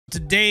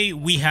Today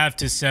we have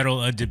to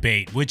settle a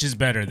debate. Which is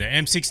better, the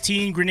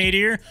M16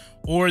 Grenadier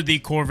or the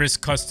Corvus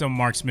Custom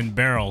Marksman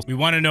Barrel? We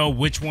want to know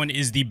which one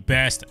is the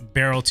best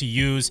barrel to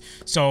use.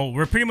 So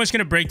we're pretty much going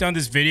to break down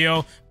this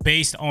video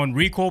based on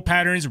recoil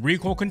patterns,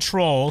 recoil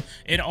control,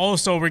 and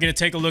also we're going to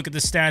take a look at the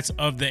stats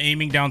of the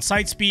aiming down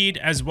sight speed,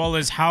 as well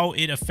as how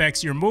it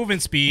affects your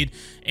movement speed,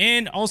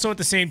 and also at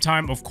the same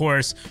time, of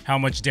course, how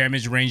much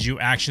damage range you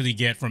actually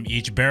get from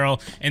each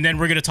barrel. And then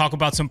we're going to talk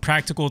about some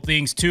practical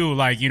things too,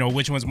 like, you know,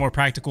 which one's more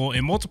practical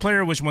in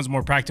multiplayer, which one's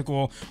more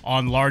practical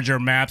on larger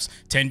maps,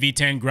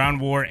 10v10,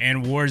 ground war, and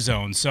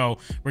Warzone. So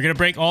we're going to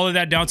break all of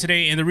that down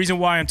today. And the reason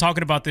why I'm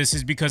talking about this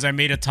is because I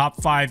made a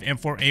top 5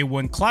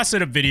 M4A1 class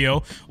setup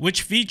video,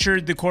 which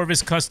featured the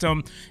Corvus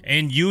Custom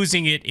and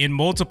using it in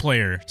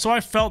multiplayer. So I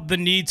felt the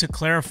need to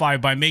clarify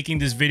by making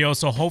this video.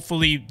 So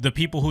hopefully the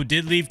people who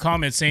did leave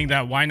comments saying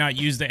that why not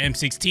use the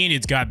M16,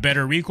 it's got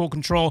better recoil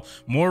control,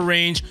 more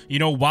range, you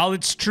know, while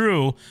it's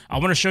true, I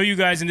want to show you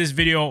guys in this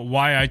video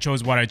why I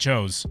chose what I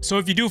chose. So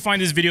if you do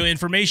find this video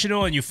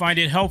informational and you find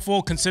it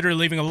helpful, consider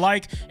leaving a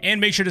like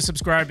and make sure to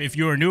subscribe if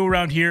you are new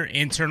around here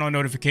and turn on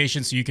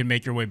notifications so you can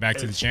make your way back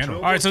to the channel.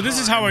 All right, so this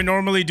is how I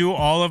normally do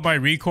all of my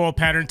recoil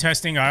pattern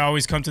testing. I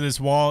always come to this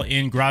wall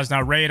in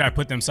Grozna Raid. I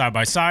put them side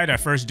by side. I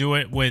first do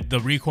it with the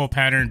recoil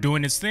pattern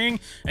doing its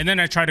thing, and then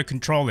I try to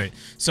control it.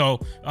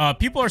 So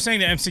people are saying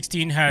the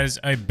M16 has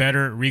a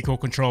better recoil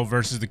control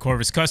versus the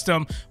Corvus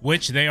Custom,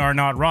 which they are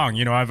not wrong.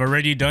 You know, I've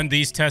already done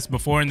these tests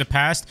before in the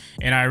past,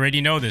 and I already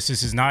know this.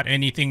 This is not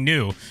anything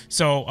new.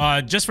 So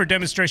just for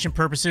demonstration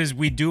purposes,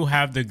 we do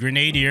have the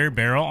Grenadier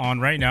barrel on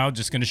right now.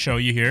 Just going to show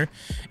you here,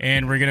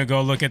 and we're going to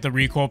go look at the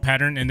recoil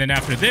pattern, and then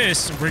after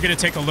this we're going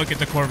to take a look at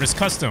the Corvus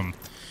Custom.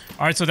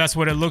 All right, so that's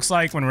what it looks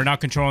like when we're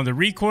not controlling the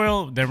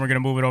recoil. Then we're going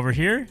to move it over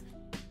here.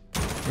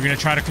 We're going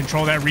to try to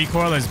control that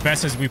recoil as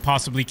best as we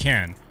possibly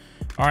can.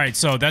 All right,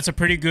 so that's a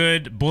pretty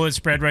good bullet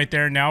spread right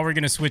there. Now we're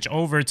going to switch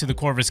over to the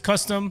Corvus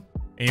Custom,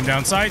 aim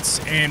down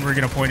sights, and we're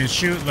going to point and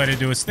shoot, let it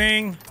do its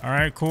thing. All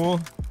right, cool.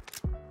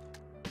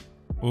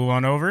 Move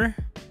on over.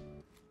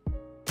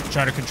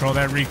 Try to control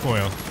that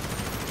recoil.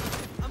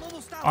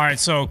 All right,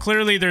 so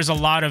clearly there's a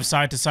lot of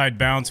side-to-side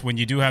bounce when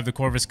you do have the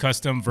Corvus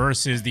Custom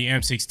versus the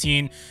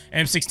M16.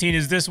 M16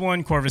 is this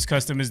one, Corvus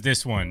Custom is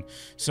this one.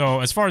 So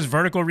as far as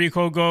vertical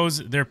recoil goes,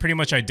 they're pretty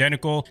much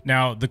identical.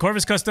 Now, the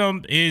Corvus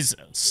Custom is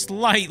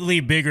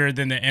slightly bigger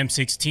than the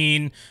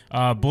M16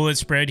 bullet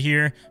spread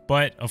here,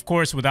 but of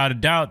course, without a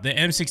doubt, the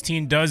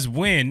M16 does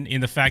win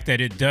in the fact that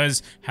it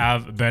does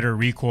have better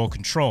recoil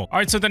control. All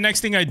right, so the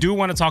next thing I do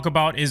want to talk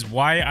about is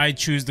why I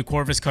choose the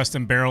Corvus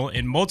Custom Barrel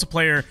in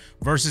multiplayer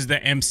versus the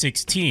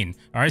M16.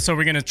 All right, so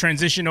we're going to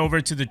transition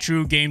over to the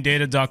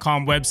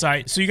truegamedata.com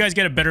website so you guys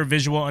get a better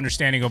visual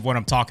understanding of what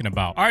I'm talking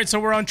about. All right, so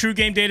we're on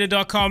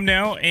truegamedata.com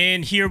now,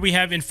 and here we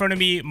have in front of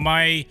me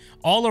my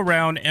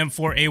all-around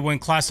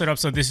M4A1 class setup.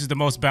 So this is the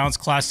most balanced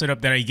class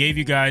setup that I gave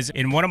you guys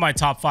in one of my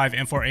top 5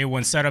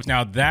 M4A1 setups.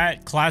 Now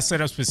that class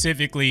setup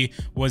specifically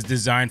was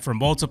designed for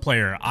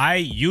multiplayer. I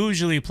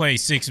usually play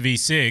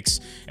 6v6.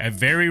 I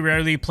very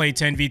rarely play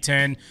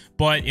 10v10,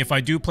 but if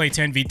I do play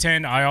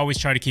 10v10, I always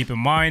try to keep in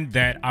mind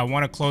that I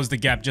want to close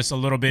the gap just a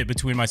little bit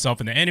between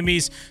myself and the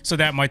enemies so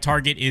that my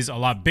target is a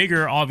lot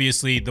bigger.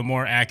 Obviously, the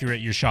more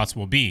accurate your shots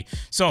will be.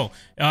 So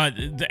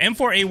the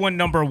M4A1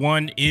 number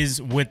 1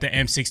 is with the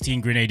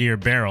M16 Grenadier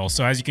barrel.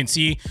 So as you can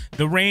see,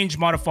 the range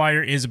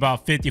modifier is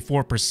about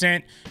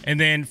 54%. And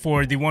then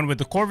for the one with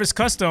the Corvus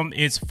Custom,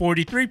 it's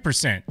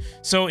 43%.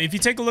 So if you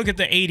take a look at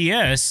the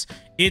ADS,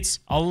 it's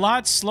a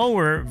lot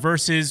slower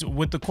versus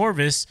with the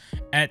Corvus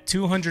at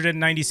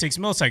 296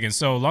 milliseconds.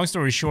 So long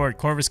story short,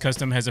 Corvus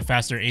Custom has a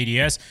faster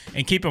ADS.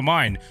 And keep in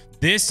mind,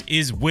 this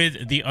is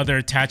with the other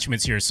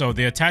attachments here. So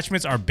the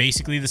attachments are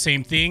basically the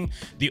same thing.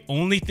 The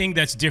only thing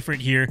that's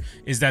different here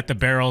is that the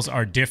barrels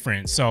are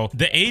different. So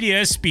the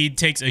ADS speed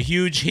takes a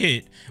huge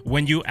hit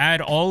when you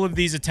add all of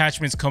these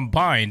attachments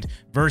combined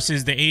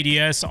versus the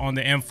ADS on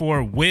the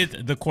M4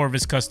 with the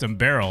Corvus Custom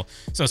barrel.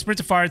 So sprint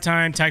to fire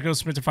time, tactical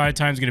sprint to fire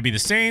time is going to be the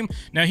same.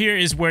 Now here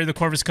is where the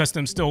Corvus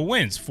Custom still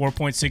wins,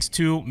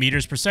 4.62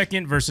 meters per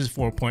second versus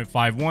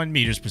 4.51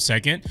 meters per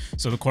second.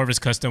 So the Corvus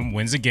Custom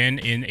wins again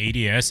in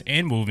ADS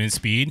and movement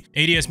speed.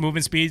 ADS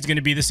movement speed is going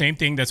to be the same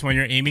thing. That's when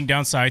you're aiming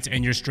down sights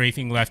and you're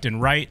strafing left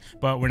and right,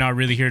 but we're not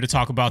really here to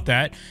talk about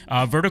that.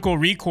 Vertical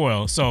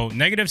recoil, so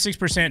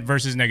 -6%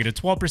 versus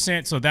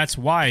 -12%. So that's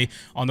why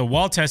on the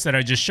wall test that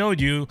I just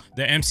showed you,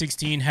 the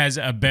M16 has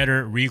a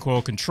better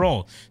recoil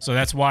control. So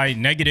that's why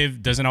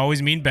negative doesn't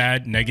always mean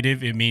bad.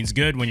 Negative, it means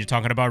good when you're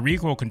talking about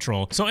recoil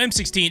control. So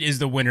M16 is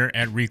the winner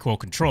at recoil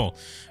control.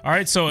 All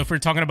right, so if we're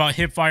talking about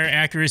hip fire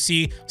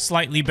accuracy,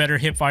 slightly better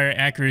hip fire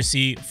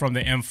accuracy from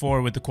the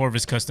M4 with the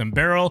Corvus Custom Custom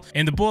Barrel,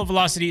 and the bullet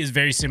velocity is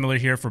very similar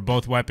here for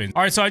both weapons.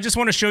 All right, so I just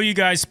want to show you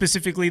guys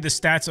specifically the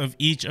stats of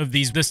each of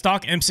these. The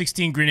stock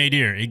M16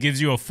 Grenadier, it gives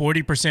you a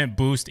 40%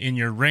 boost in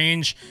your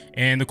range,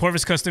 and the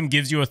Corvus Custom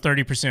gives you a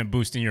 30%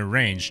 boost in your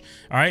range.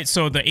 All right,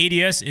 so the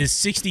ADS is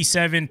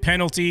 67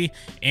 penalty,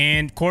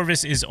 and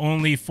Corvus is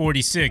only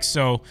 46.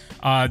 So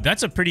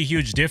that's a pretty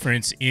huge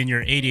difference in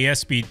your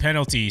ADS speed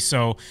penalty.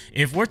 So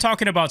if we're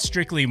talking about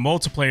strictly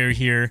multiplayer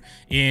here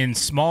in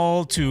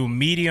small to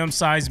medium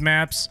sized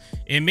maps,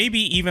 and maybe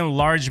even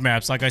large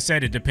maps, like I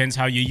said, it depends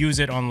how you use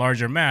it on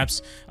larger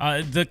maps,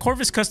 the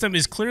Corvus Custom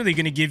is clearly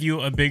going to give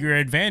you a bigger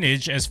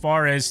advantage as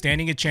far as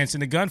standing a chance in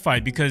the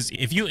gunfight, because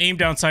if you aim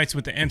down sights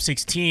with the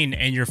M16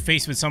 and you're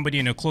faced with somebody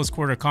in a close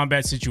quarter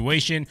combat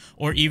situation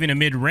or even a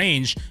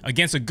mid-range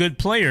against a good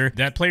player,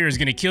 that player is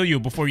going to kill you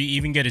before you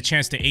even get a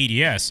chance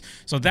to ADS.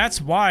 So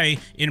that's why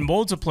in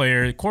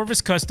multiplayer,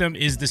 Corvus Custom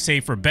is the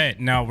safer bet.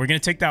 Now we're going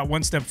to take that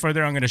one step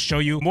further. I'm going to show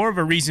you more of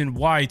a reason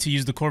why to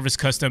use the Corvus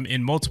Custom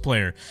in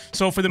multiplayer.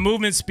 So for the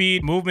movement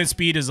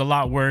speed is a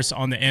lot worse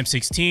on the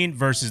M16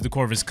 versus the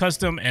Corvus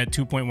Custom at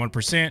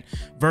 2.1%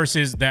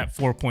 versus that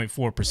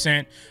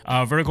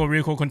 4.4%. Vertical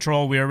recoil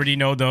control, we already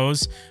know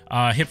those.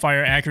 Hip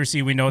fire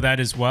accuracy, we know that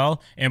as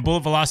well. And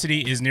bullet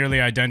velocity is nearly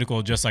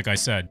identical, just like I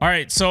said. All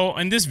right, so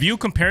in this view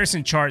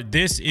comparison chart,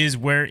 this is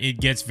where it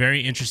gets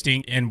very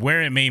interesting and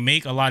where it may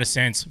make a lot of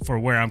sense for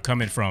where I'm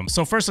coming from.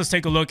 So first, let's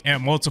take a look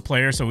at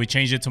multiplayer. So we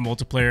changed it to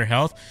multiplayer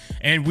health,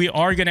 and we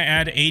are going to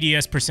add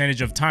ADS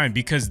percentage of time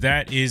because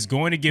that is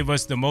going to give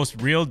us the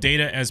most real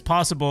data as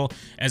possible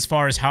as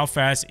far as how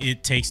fast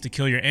it takes to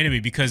kill your enemy,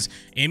 because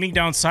aiming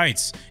down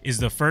sights is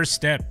the first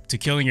step to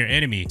killing your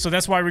enemy. So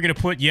that's why we're going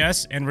to put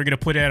yes, and we're going to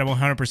put it at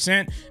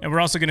 100%, and we're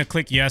also going to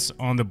click yes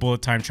on the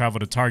bullet time travel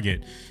to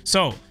target.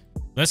 So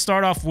let's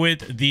start off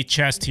with the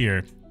chest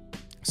here.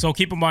 So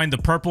keep in mind, the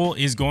purple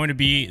is going to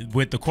be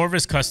with the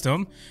Corvus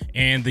Custom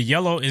and the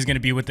yellow is going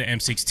to be with the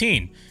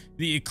M16.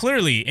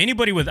 Clearly,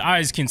 anybody with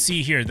eyes can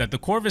see here that the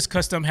Corvus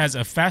Custom has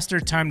a faster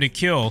time to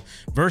kill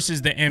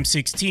versus the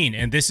M16,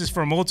 and this is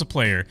for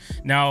multiplayer.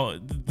 Now,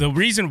 the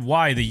reason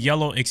why the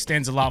yellow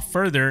extends a lot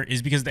further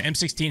is because the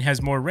M16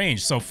 has more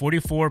range, so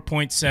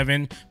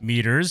 44.7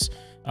 meters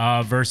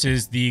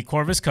versus the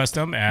Corvus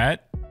Custom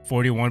at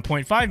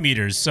 41.5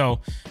 meters. So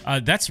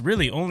that's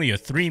really only a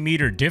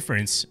 3-meter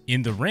difference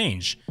in the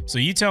range. So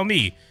you tell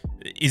me,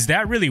 is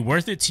that really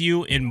worth it to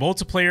you in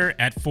multiplayer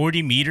at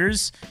 40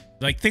 meters?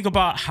 Like, think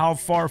about how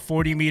far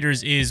 40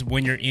 meters is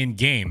when you're in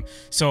game.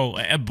 So,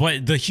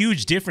 but the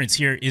huge difference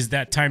here is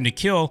that time to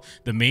kill.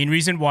 The main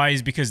reason why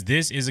is because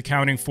this is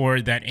accounting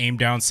for that aim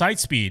down sight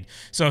speed.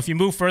 So if you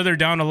move further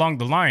down along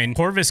the line,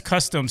 Corvus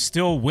Custom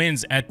still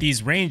wins at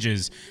these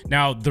ranges.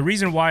 Now, the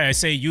reason why I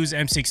say use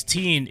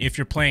M16 if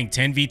you're playing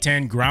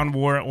 10v10, ground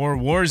war, or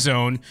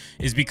Warzone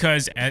is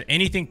because at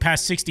anything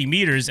past 60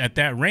 meters at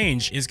that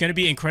range, it's going to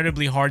be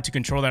incredibly hard to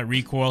control that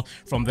recoil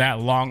from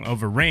that long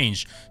of a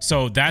range.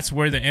 So that's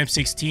where the M16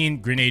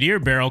 Grenadier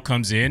barrel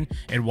comes in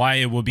and why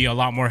it will be a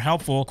lot more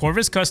helpful.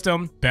 Corvus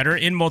Custom, better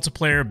in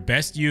multiplayer,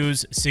 best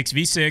use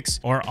 6v6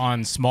 or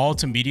on small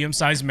to medium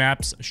sized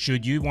maps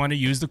should you want to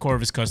use the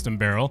Corvus Custom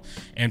barrel.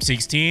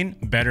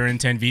 M16, better in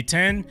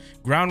 10v10,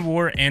 ground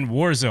war, and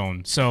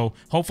Warzone. So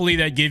hopefully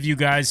that gives you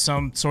guys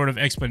some sort of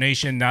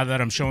explanation now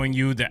that I'm showing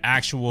you the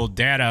actual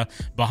data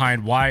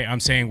behind why I'm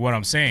saying what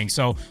I'm saying.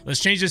 So let's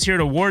change this here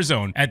to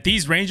Warzone. At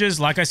these ranges,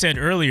 like I said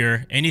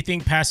earlier,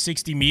 anything past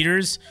 60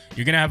 meters,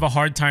 you're going to have a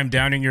hard time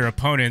downing your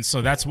opponents.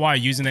 So that's why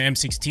using the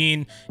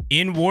M16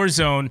 in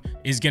Warzone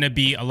is going to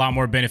be a lot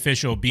more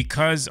beneficial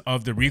because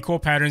of the recoil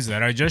patterns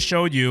that I just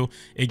showed you.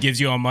 It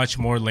gives you a much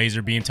more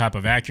laser beam type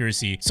of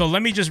accuracy. So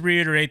let me just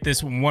reiterate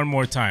this one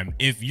more time.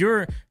 If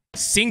you're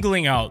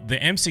singling out the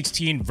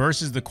M16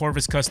 versus the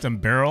Corvus Custom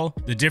Barrel,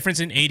 the difference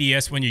in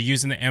ADS when you're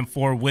using the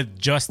M4 with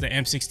just the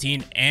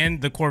M16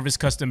 and the Corvus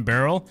Custom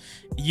Barrel,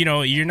 you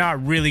know, you're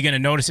not really going to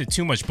notice it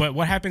too much. But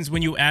what happens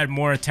when you add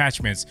more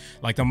attachments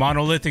like the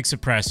monolithic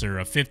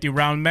suppressor, a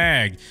 50-round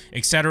mag,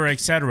 etc.,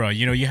 etc.?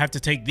 You know, you have to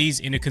take these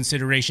into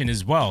consideration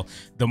as well.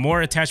 The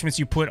more attachments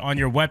you put on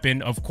your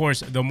weapon, of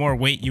course, the more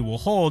weight you will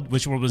hold,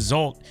 which will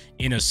result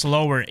in a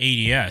slower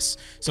ADS.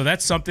 So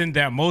that's something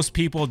that most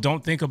people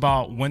don't think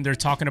about when they're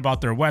talking about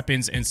their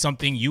weapons, and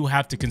something you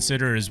have to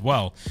consider as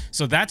well.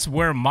 So that's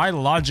where my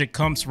logic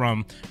comes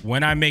from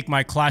when I make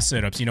my class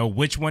setups. You know,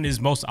 which one is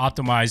most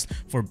optimized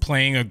for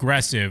playing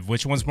aggressive,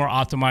 which one's more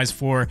optimized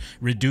for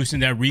reducing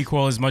that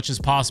recoil as much as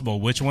possible,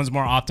 which one's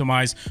more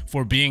optimized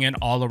for being an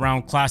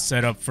all-around class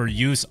setup for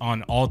use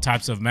on all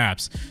types of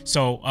maps.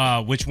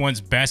 So which one's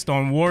best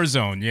on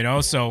Warzone, you know?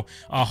 So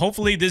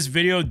hopefully this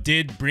video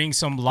did bring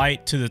some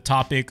light to the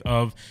topic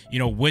of, you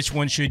know, which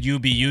one should you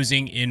be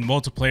using in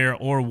multiplayer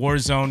or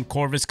Warzone.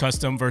 Corvus Corvus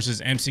Custom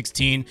versus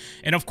M16.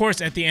 And of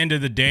course, at the end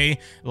of the day,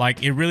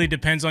 like, it really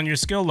depends on your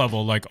skill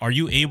level. Like, are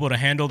you able to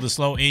handle the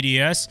slow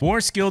ADS?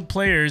 More skilled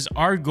players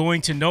are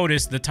going to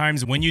notice the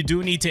times when you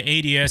do need to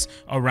ADS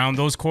around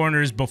those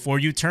corners before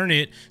you turn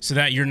it, so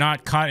that you're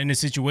not caught in a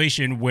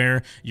situation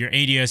where your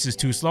ADS is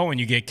too slow and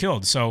you get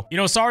killed. So, you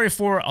know, sorry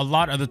for a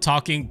lot of the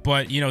talking,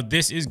 but, you know,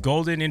 this is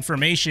golden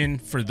information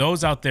for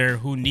those out there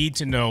who need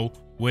to know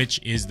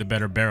which is the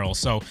better barrel.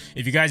 So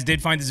if you guys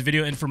did find this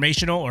video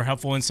informational or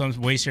helpful in some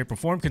way, shape, or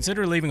form,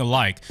 consider leaving a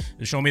like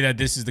to show me that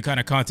this is the kind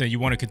of content you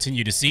want to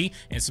continue to see,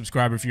 and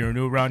subscribe if you're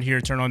new around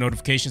here. Turn on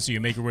notifications so you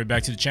make your way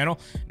back to the channel,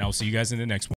 and I will see you guys in the next one.